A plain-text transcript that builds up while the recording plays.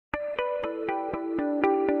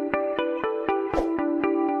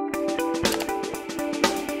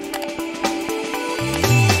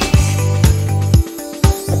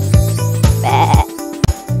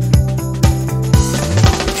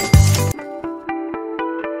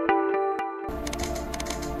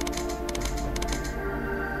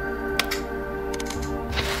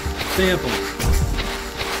Stamp them.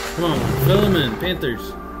 Come on, fill them in.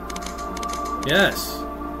 Panthers. Yes.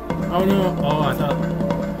 Oh no. Oh, I thought...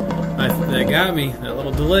 that got me. That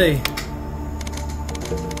little delay.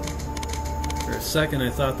 For a second, I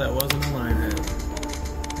thought that wasn't a line head.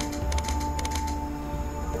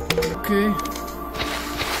 Okay.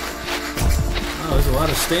 Oh, there's a lot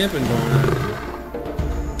of stamping going on.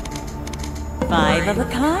 5 of a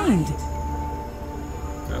kind.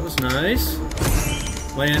 That was nice.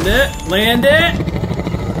 Land it. Land it.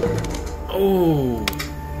 Oh.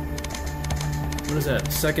 What is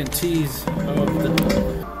that? Second tease of the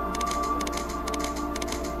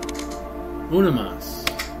Unamas.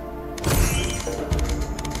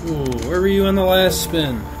 Ooh, where were you on the last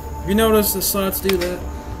spin? Have you noticed the slots do that?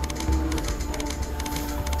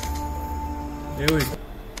 They always...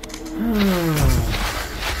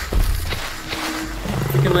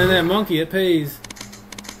 If you can land that monkey, it pays.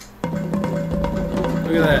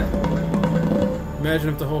 Look at that. Imagine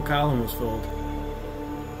if the whole column was filled.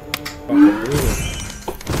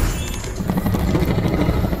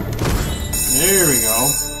 There we go.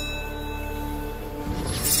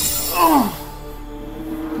 Oh!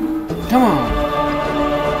 Come on!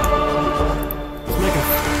 Let's make a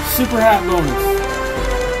super hot bonus.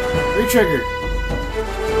 Re-trigger.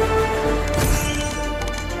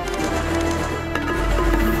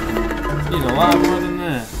 Need a lot more than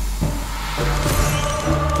that.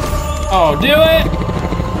 Oh, do it!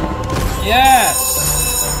 Yes!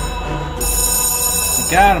 You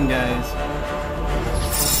got him, guys.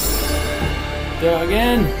 Do it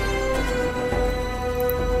again.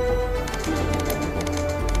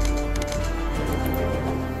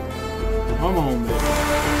 Come on, baby.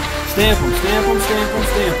 Stamp them, stamp them, stamp them,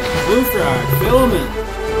 stamp them. Blue fry, fill them in.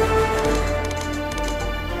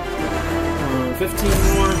 15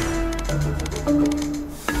 more.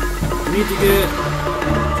 We need to get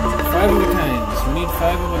 5 of a kinds. We need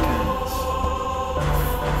 5 of a kinds.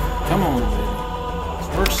 Come on, baby. Let's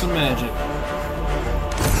work some magic.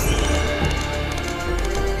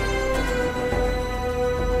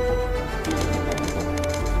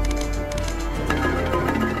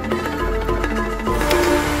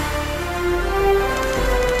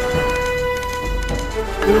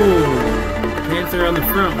 Ooh, Panther on the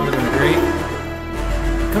front would have been great.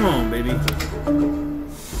 Come on, baby.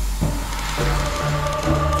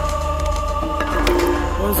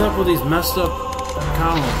 What's up with these messed up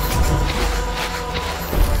columns?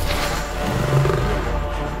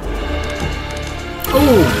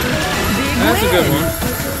 Ooh, that's a good one.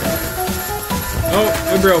 Oh,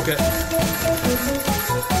 we broke it.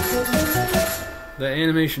 The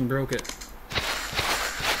animation broke it.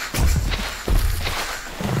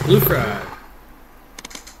 Blue fry.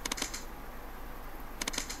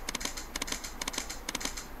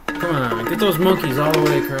 Come on, get those monkeys all the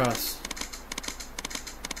way across.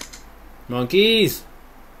 Monkeys!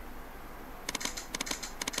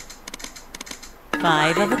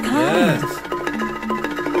 5 of a kind. Yes.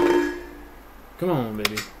 Come on,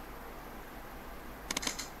 baby.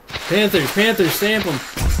 Panthers, Panthers, stamp them.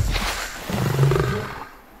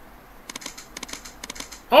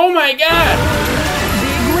 Oh my god!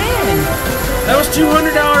 That was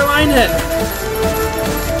 $200 line hit.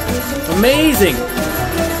 Amazing.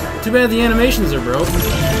 Too bad the animations are broke.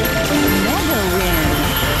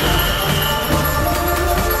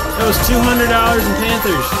 That was $200 in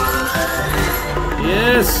Panthers.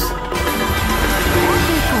 Yes.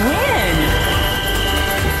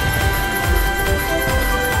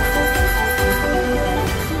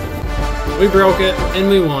 We broke it and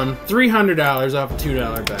we won $300 off a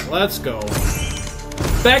 $2 bet. Let's go.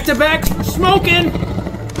 Back-to-back smoking!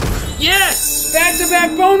 Yes!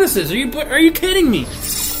 Back-to-back bonuses! Are you kidding me?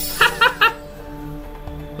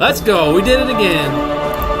 Let's go, we did it again.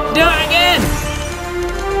 Do it again!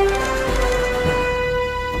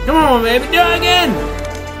 Come on, baby, do it again!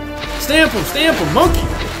 Stamp them, monkey!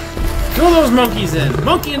 Fill those monkeys in.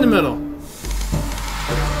 Monkey in the middle.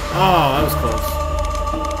 Oh, that was close.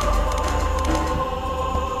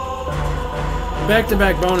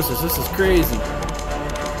 Back-to-back bonuses, this is crazy.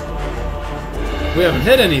 We haven't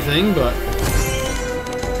hit anything, but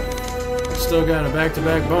still got a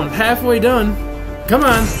back-to-back bonus. Halfway done. Come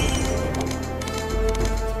on.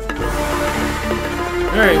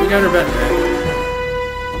 Alright, we got our bet back.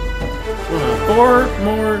 Come on, 4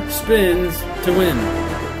 more spins to win.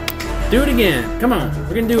 Do it again. Come on,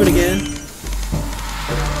 we're gonna do it again.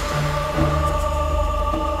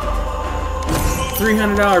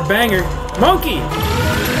 $300 banger. Monkey!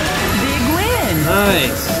 Big win!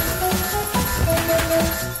 Nice.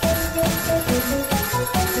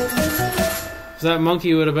 If that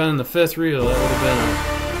monkey would have been in the 5th reel, that would have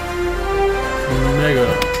been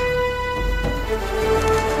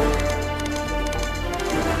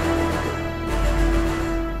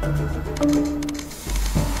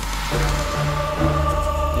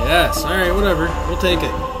Yes. All right. Whatever. We'll take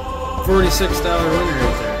it. $46 winner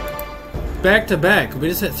right there. Back to back. We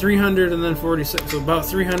just hit 300 and then 46. So about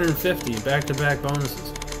 350 back to back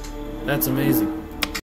bonuses. That's amazing.